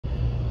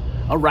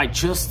All right,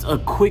 just a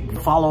quick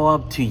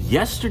follow-up to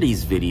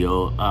yesterday's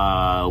video.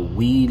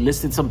 We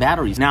listed some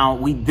batteries. Now,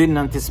 we didn't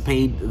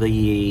anticipate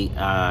the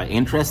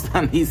interest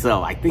on these,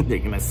 so I think they're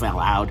gonna sell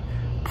out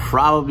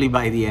probably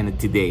by the end of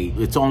today.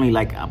 It's only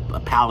like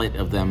a pallet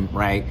of them,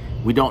 right?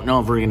 We don't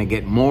know if we're gonna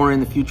get more in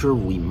the future.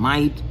 We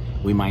might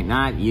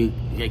not. You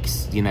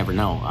never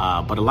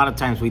know. But a lot of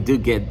times we do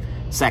get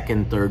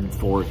second, third,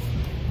 fourth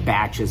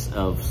batches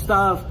of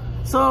stuff.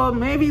 So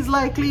maybe it's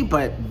likely,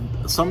 but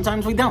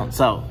sometimes we don't,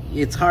 so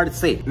it's hard to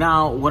say.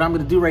 Now, what I'm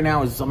gonna do right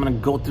now is I'm gonna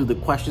go through the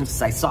questions.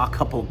 I saw a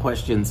couple of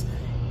questions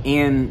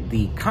in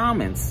the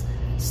comments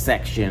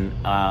section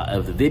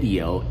of the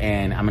video,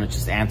 and I'm gonna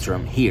just answer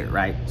them here,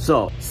 right?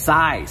 So,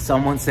 size.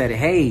 Someone said,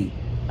 hey,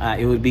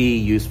 it would be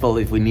useful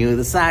if we knew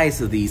the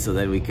size of these so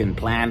that we can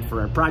plan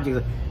for our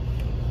project.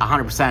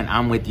 100%,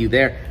 I'm with you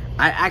there.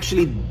 I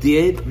actually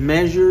did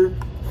measure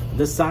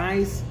the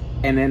size,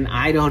 and then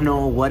I don't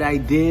know what I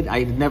did.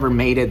 I never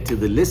made it to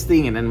the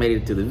listing and then made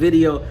it to the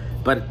video,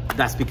 but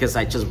that's because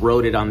I just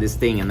wrote it on this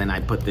thing and then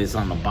I put this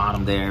on the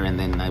bottom there and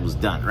then I was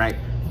done, right?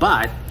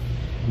 But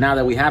now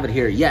that we have it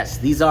here, yes,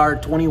 these are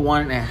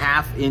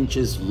 21.5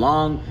 inches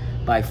long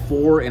by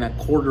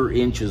 4.25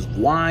 inches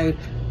wide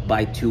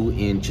by 2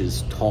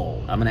 inches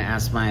tall. I'm gonna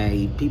ask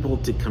my people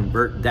to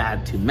convert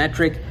that to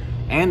metric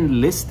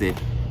and list it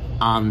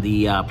on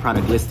the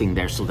product listing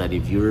there, so that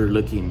if you're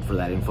looking for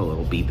that info,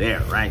 it'll be there,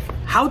 right?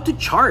 How to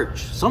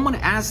charge. Someone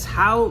asked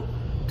how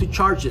to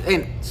charge it,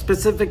 and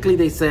specifically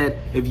they said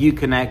if you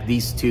connect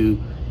these two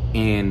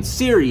in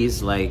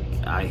series like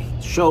I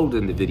showed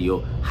in the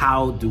video,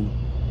 how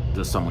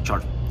does someone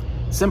charge?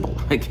 Simple.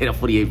 I get a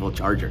 48 volt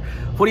charger.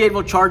 48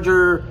 volt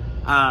charger,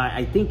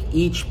 I think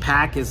each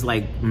pack is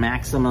like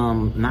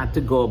maximum not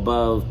to go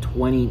above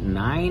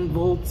 29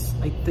 volts,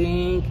 I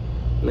think.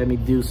 Let me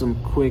do some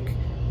quick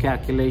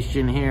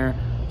calculation here.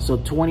 So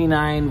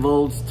 29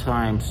 volts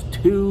times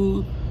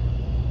 2.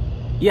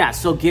 Yeah,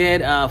 so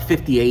get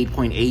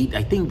 58.8.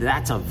 I think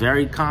that's a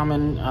very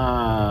common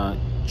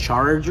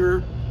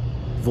charger,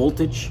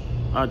 voltage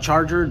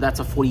charger. That's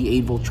a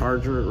 48 volt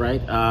charger,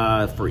 right?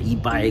 For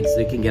e-bikes,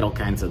 they can get all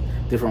kinds of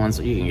different ones.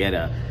 So you can get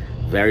a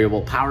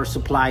variable power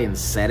supply and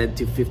set it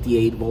to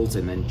 58 volts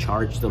and then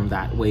charge them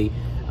that way.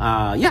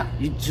 Yeah,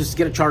 you just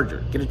get a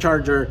charger. Get a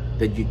charger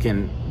that you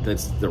can,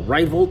 that's the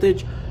right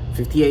voltage.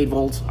 58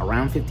 volts,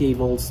 around 58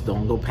 volts.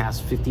 Don't go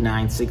past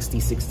 59, 60,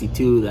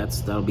 62.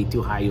 That'll be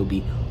too high. You'll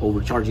be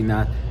overcharging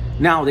that.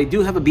 Now, they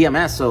do have a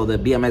BMS, so the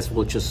BMS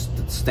will just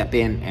step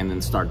in and then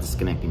start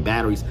disconnecting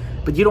batteries.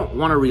 But you don't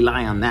want to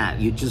rely on that.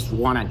 You just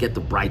want to get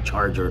the right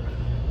charger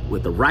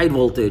with the right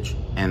voltage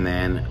and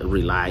then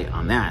rely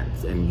on that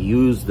and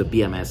use the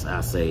BMS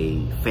as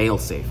a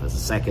fail-safe, as a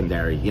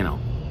secondary, you know,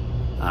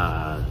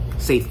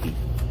 safety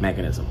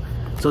mechanism.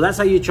 So that's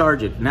how you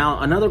charge it. Now,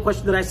 another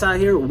question that I saw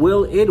here,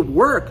 will it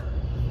work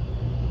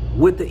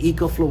with the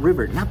EcoFlow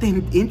River? Now,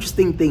 the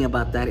interesting thing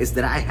about that is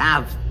that I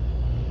have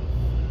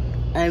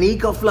an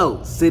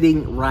EcoFlow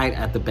sitting right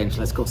at the bench.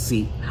 Let's go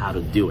see how to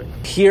do it.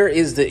 Here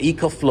is the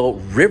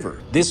EcoFlow River.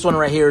 This one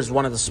right here is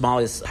one of the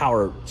smallest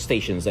power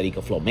stations that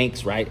EcoFlow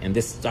makes, right? And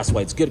that's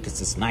why it's good,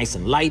 because it's nice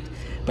and light,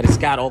 but it's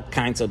got all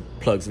kinds of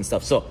plugs and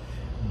stuff. So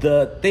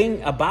the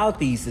thing about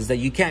these is that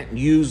you can't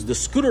use the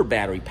scooter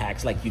battery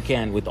packs like you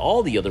can with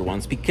all the other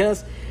ones,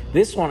 because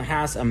this one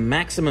has a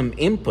maximum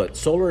input,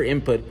 solar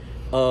input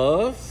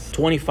of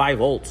 25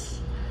 volts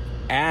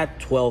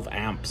at 12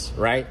 amps,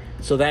 right?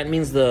 So that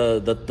means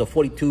the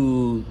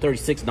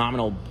 4236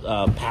 nominal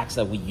packs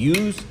that we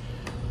use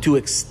to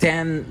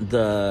extend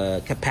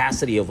the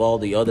capacity of all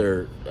the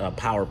other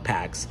power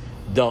packs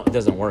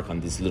doesn't work on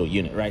this little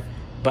unit, right?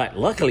 But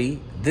luckily,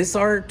 these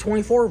are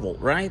 24 volt,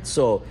 right?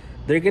 So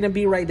they're gonna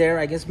be right there.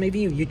 I guess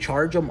maybe if you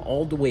charge them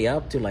all the way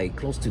up to like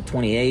close to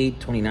 28,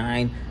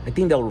 29, I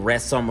think they'll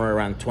rest somewhere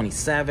around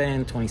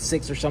 27,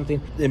 26 or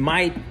something. It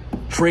might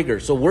trigger.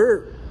 So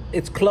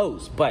it's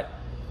close, but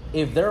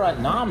if they're at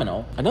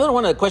nominal, another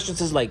one of the questions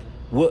is like,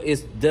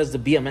 does the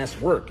BMS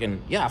work?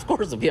 And yeah, of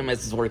course the BMS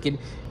is working.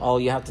 All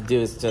you have to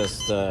do is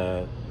just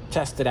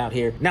test it out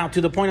here. Now,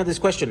 to the point of this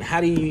question,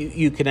 how do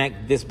you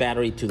connect this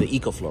battery to the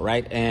EcoFlow,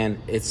 right? And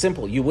it's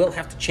simple. You will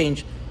have to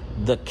change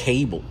the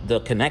cable,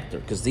 the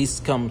connector, because these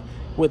come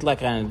with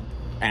like an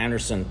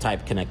Anderson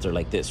type connector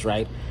like this,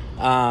 right?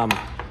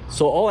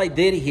 So all I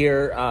did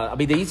here, I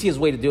mean, the easiest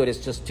way to do it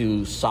is just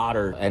to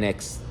solder an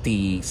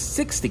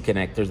XT60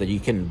 connector that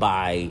you can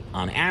buy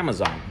on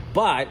Amazon.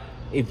 But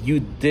if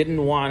you if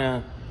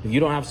you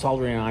don't have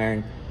soldering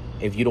iron,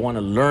 if you don't want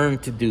to learn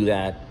to do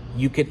that,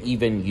 you could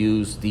even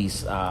use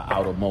these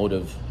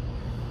automotive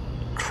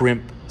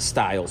crimp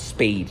style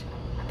spade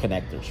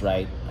connectors,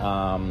 right?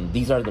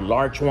 These are the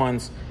large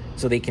ones,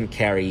 so they can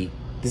carry,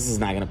 this is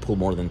not going to pull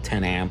more than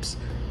 10 amps.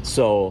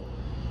 So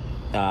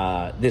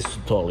this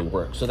should totally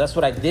work. So that's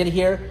what I did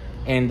here.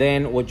 And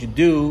then what you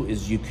do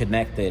is you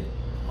connect it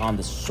on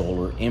the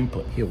solar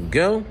input. Here we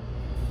go.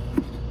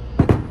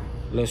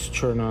 Let's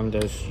turn on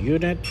this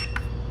unit.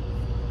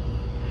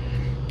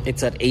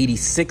 It's at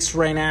 86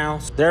 right now.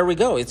 There we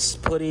go. It's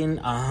putting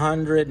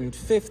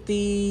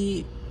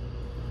 150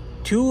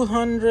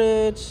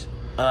 200,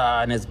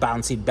 and it's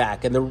bouncing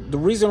back. And the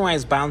reason why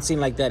it's bouncing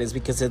like that is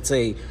because it's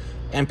a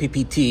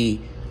MPPT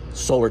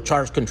solar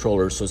charge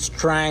controller, so it's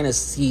trying to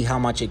see how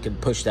much it can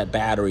push that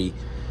battery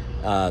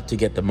to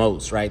get the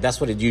most, right? That's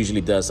what it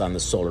usually does on the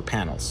solar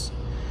panels.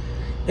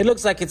 It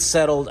looks like it's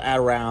settled at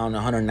around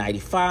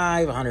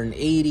 195,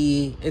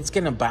 180. It's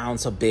gonna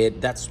bounce a bit.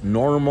 That's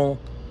normal.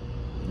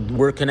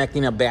 We're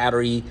connecting a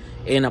battery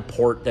in a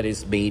port that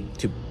is made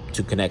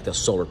to connect a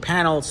solar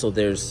panel. So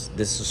this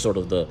is sort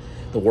of the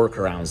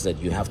workarounds that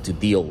you have to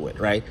deal with,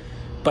 right?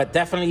 But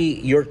definitely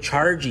you're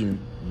charging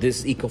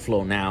this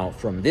EcoFlow now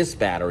from this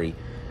battery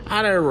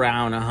at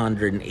around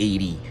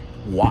 180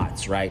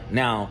 watts, right?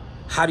 Now,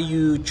 how do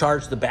you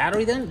charge the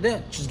battery then?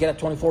 Just get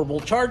a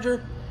 24-volt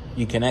charger.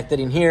 You connect it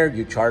in here,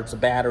 you charge the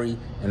battery,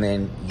 and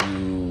then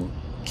you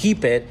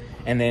keep it.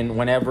 And then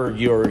whenever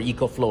your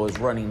EcoFlow is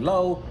running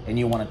low and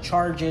you want to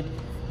charge it,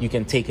 you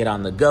can take it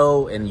on the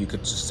go and you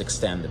could just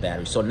extend the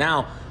battery. So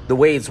now the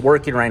way it's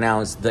working right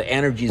now is the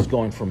energy is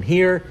going from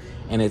here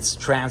and it's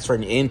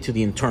transferring into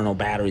the internal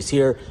batteries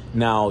here.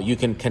 Now you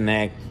can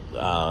connect,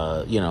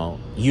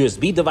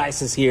 USB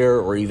devices here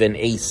or even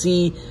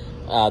AC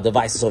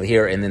devices over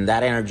here, and then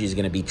that energy is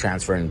going to be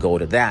transferred and go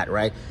to that,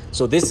 right?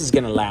 So this is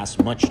going to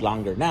last much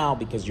longer now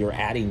because you're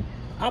adding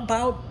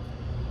about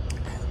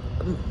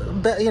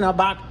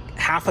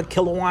half a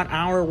kilowatt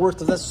hour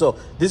worth of this. So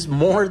this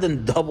more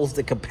than doubles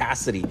the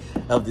capacity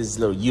of this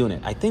little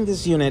unit. I think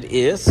this unit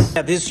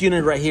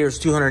right here is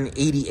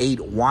 288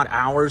 watt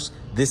hours.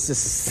 This is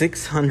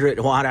 600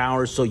 watt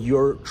hours. So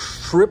you're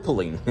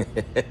tripling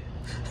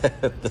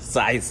the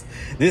size.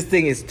 This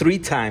thing is 3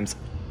 times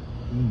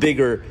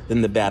bigger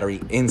than the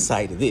battery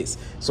inside of this.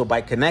 So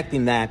by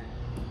connecting that,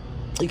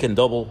 you can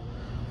double,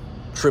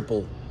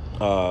 triple,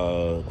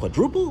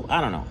 quadruple,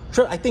 I don't know.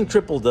 I think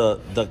triple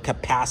the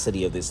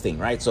capacity of this thing,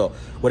 right? So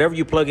whatever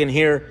you plug in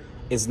here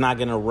is not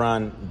gonna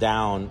run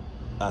down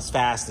as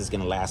fast. It's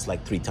gonna last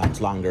like 3 times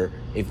longer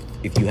if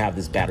you have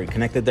this battery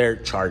connected there,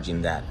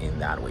 charging that in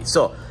that way.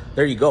 So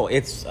there you go.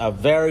 It's a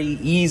very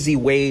easy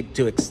way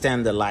to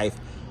extend the life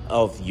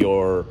of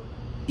your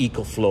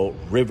EcoFlow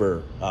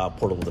River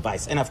portable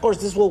device. And of course,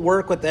 this will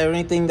work with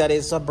anything that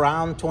is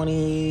around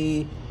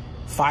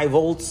 25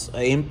 volts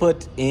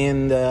input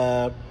in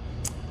the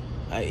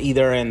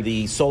either in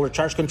the solar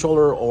charge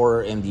controller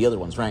or in the other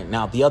ones. Right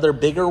now, the other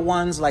bigger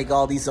ones, like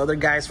all these other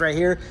guys right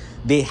here,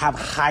 they have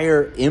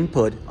higher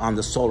input on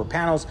the solar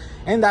panels,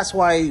 and that's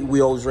why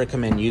we always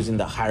recommend using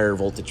the higher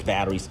voltage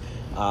batteries.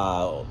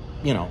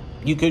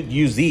 You could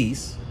use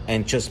these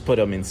and just put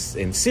them in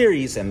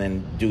series and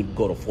then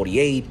go to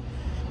 48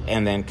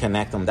 and then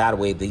connect them that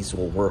way. These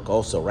will work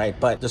also, right?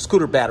 But the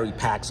scooter battery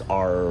packs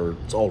are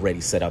already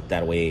set up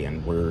that way,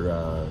 and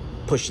we're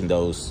pushing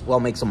those.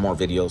 We'll make some more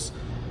videos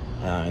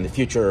in the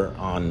future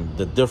on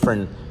the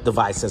different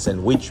devices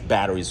and which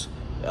batteries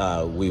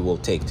we will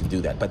take to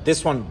do that. But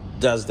this one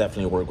does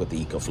definitely work with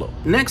the EcoFlow.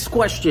 Next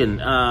question,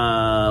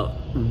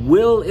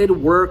 will it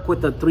work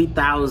with a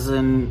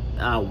 3000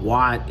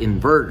 watt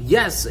inverter?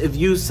 Yes, if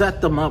you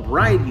set them up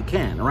right, you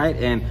can, right?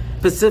 And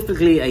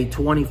specifically a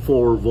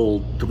 24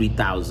 volt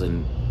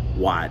 3000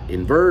 watt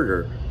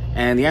inverter.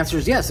 And the answer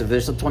is yes. If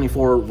there's a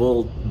 24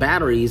 volt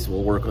batteries,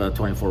 will work with a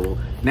 24 volt.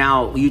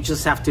 Now, you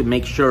just have to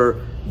make sure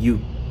you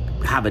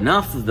have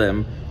enough of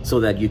them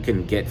so that you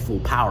can get full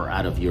power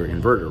out of your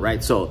inverter,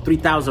 right? So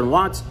 3000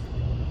 watts,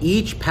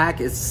 each pack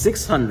is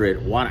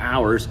 600 watt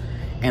hours,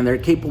 and they're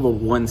capable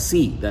of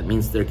 1C. That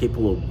means they're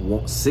capable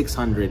of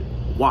 600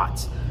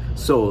 watts.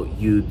 So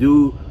you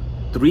do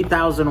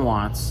 3000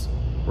 watts,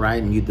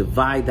 right? And you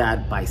divide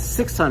that by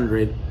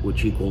 600,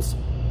 which equals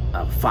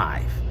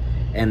 5.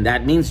 And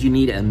that means you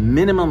need a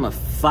minimum of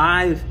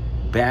 5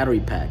 battery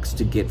packs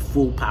to get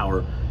full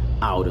power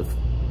out of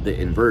the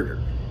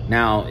inverter.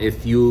 Now,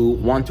 if you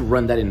want to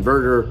run that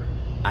inverter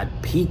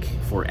at peak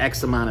for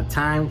X amount of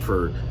time,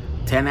 for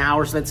 10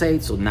 hours, let's say,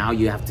 so now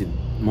you have to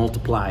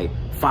multiply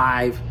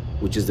 5,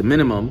 which is the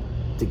minimum,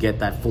 to get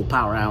that full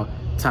power out,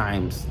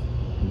 times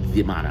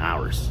the amount of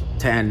hours.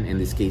 10 in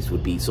this case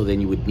would be, so then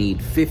you would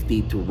need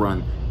 50 to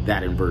run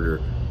that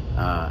inverter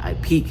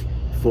at peak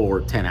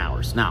for 10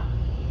 hours. Now,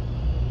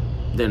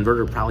 the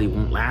inverter probably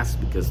won't last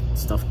because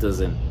stuff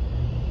doesn't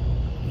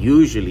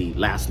usually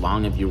last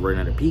long if you run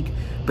at a peak,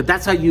 but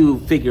that's how you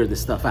figure this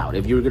stuff out.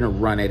 If you're gonna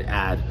run it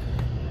at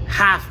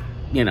half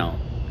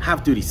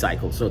duty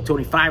cycle, so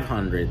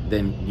 2500,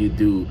 then you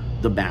do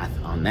the math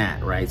on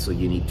that, right? So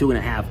you need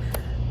 2.5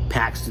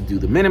 packs to do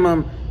the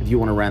minimum. If you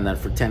want to run that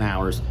for 10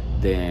 hours,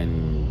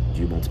 then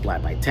you multiply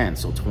by 10,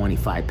 so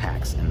 25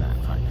 packs in that.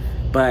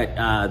 But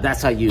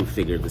that's how you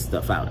figure this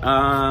stuff out.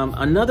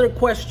 Another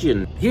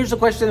question. Here's a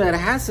question that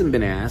hasn't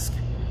been asked.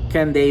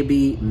 Can they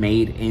be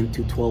made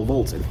into 12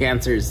 volts? And the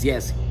answer is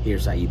yes.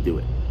 Here's how you do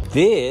it.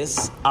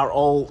 These are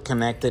all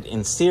connected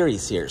in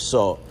series here.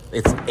 So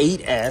it's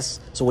 8S.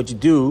 So what you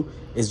do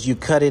is you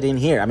cut it in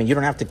here. I mean, you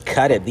don't have to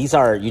cut it. These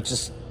are, you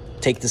just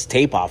take this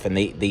tape off and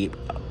they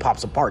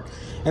pops apart.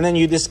 And then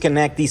you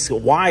disconnect these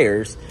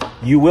wires.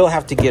 You will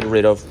have to get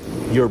rid of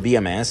your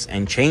BMS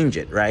and change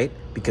it, right?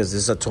 because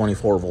this is a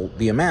 24 volt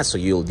BMS, so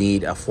you'll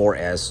need a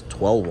 4S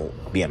 12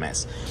 volt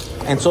BMS.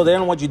 And so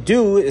then what you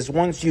do is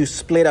once you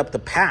split up the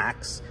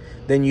packs,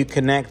 then you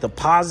connect the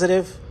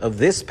positive of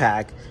this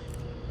pack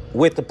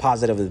with the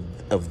positive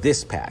of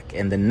this pack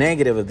and the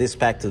negative of this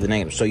pack to the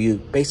negative. So you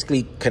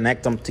basically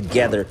connect them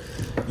together.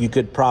 You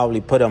could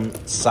probably put them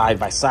side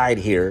by side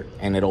here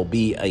and it'll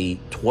be a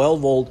 12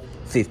 volt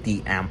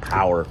 50 amp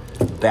hour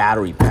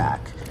battery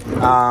pack.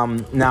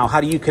 Now,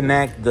 how do you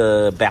connect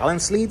the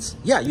balance leads?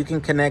 Yeah, you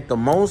can connect the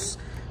most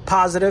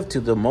positive to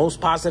the most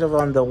positive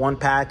on the one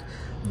pack.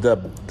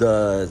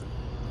 The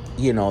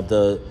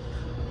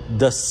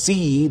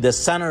C, the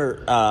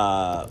center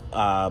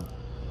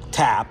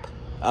tap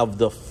of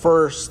the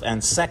first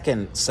and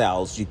second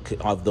cells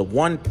of the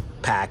one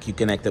pack, you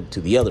connect them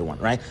to the other one,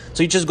 right?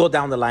 So you just go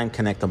down the line,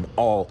 connect them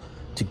all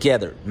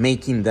together,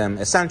 making them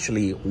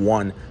essentially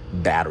one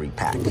battery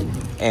pack.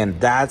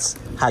 And that's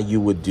how you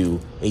would do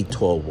a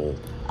 12 volt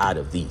out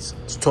of these.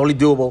 It's totally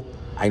doable.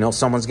 I know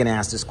someone's gonna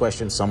ask this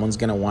question, someone's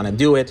gonna wanna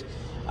do it.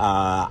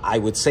 I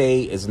would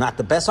say it's not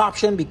the best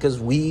option because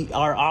we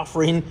are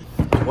offering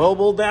 12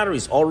 volt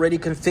batteries already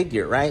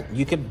configured, right?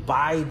 You could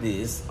buy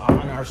this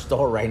on our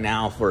store right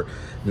now for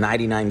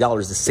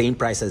 $99, the same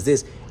price as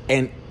this,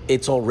 and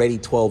it's already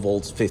 12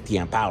 volts, 50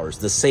 amp hours,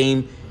 the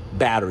same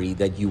battery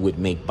that you would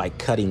make by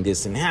cutting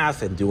this in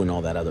half and doing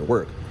all that other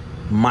work.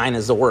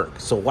 Minus the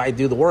work. So why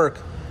do the work,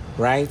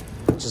 right?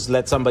 Just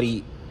let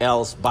somebody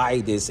else buy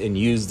this and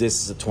use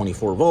this as a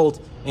 24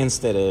 volt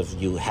instead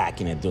of you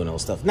hacking and doing all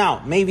stuff.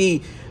 Now,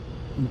 maybe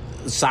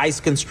size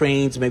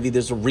constraints, maybe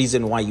there's a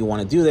reason why you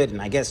want to do that,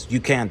 and I guess you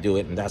can't do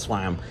it, and that's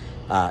why I'm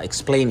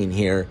explaining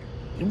here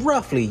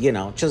roughly, you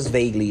know, just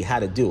vaguely how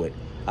to do it.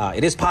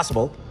 It is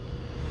possible,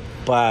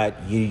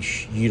 but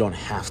you don't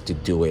have to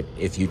do it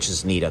if you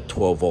just need a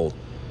 12 volt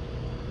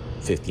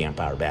 50 amp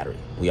hour battery.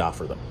 We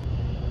offer them.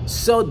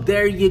 So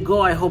there you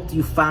go. I hope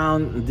you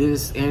found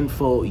this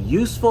info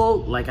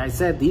useful. Like I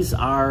said, these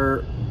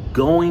are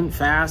going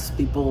fast.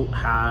 People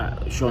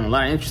have shown a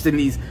lot of interest in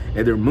these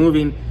and they're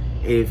moving.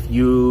 If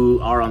you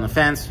are on the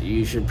fence,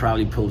 you should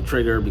probably pull the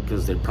trigger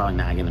because they're probably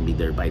not going to be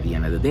there by the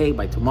end of the day,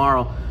 by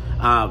tomorrow.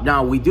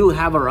 Now, we do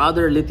have our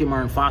other lithium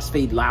iron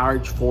phosphate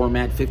large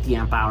format 50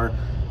 amp hour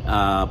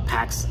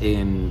packs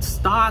in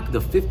stock.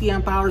 The 50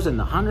 amp hours and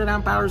the 100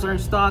 amp hours are in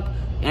stock,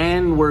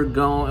 and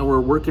we're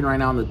working right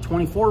now on the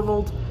 24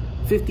 volt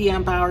 50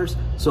 amp hours.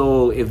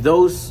 So if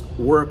those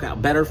work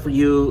out better for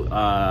you,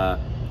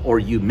 or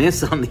you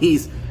miss on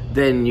these,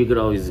 then you could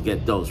always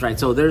get those, right?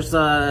 So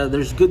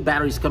there's good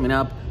batteries coming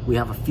up. We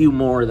have a few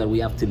more that we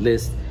have to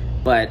list,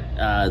 but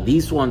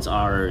these ones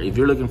are, if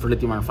you're looking for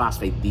lithium iron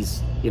phosphate,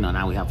 these, you know,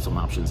 now we have some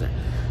options there.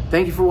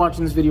 Thank you for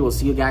watching this video. We'll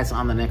see you guys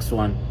on the next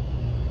one.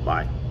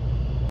 Bye.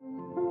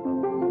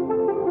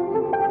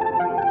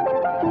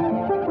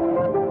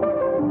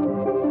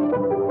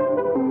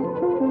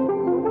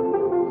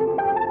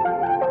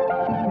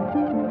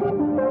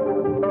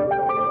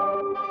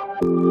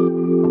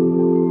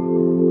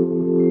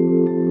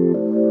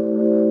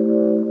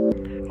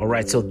 All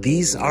right, so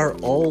these are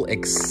all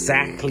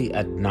exactly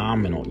at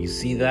nominal. You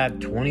see that?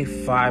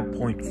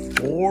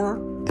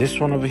 25.4. This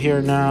one over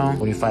here now,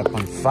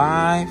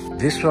 25.5.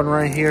 This one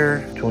right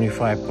here,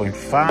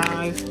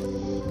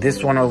 25.5.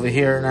 This one over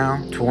here now,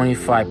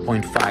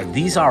 25.5.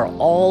 These are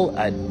all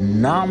at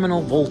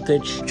nominal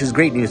voltage, which is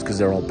great news because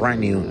they're all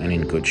brand new and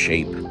in good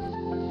shape.